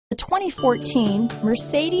2014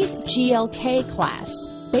 Mercedes GLK-Class.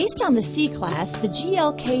 Based on the C-Class, the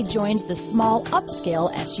GLK joins the small upscale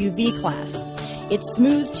SUV class. Its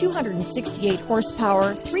smooth 268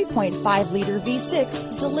 horsepower, 3.5-liter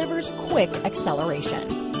V6 delivers quick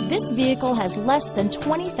acceleration. This vehicle has less than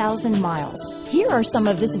 20,000 miles. Here are some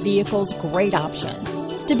of this vehicle's great options: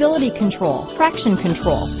 stability control, traction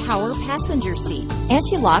control, power passenger seat,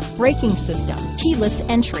 anti-lock braking system, keyless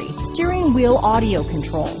entry, steering wheel audio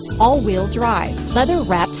controls, all-wheel drive,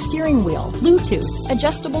 leather-wrapped steering wheel, Bluetooth,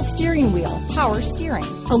 adjustable steering wheel, power steering,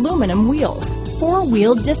 aluminum wheels,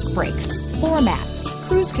 four-wheel disc brakes, floor mats,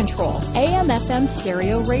 cruise control, AM/FM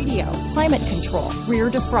stereo radio, climate control, rear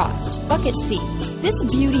defrost, bucket seats. This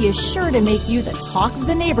beauty is sure to make you the talk of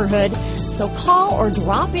the neighborhood, so call or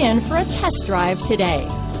drop in for a test drive today.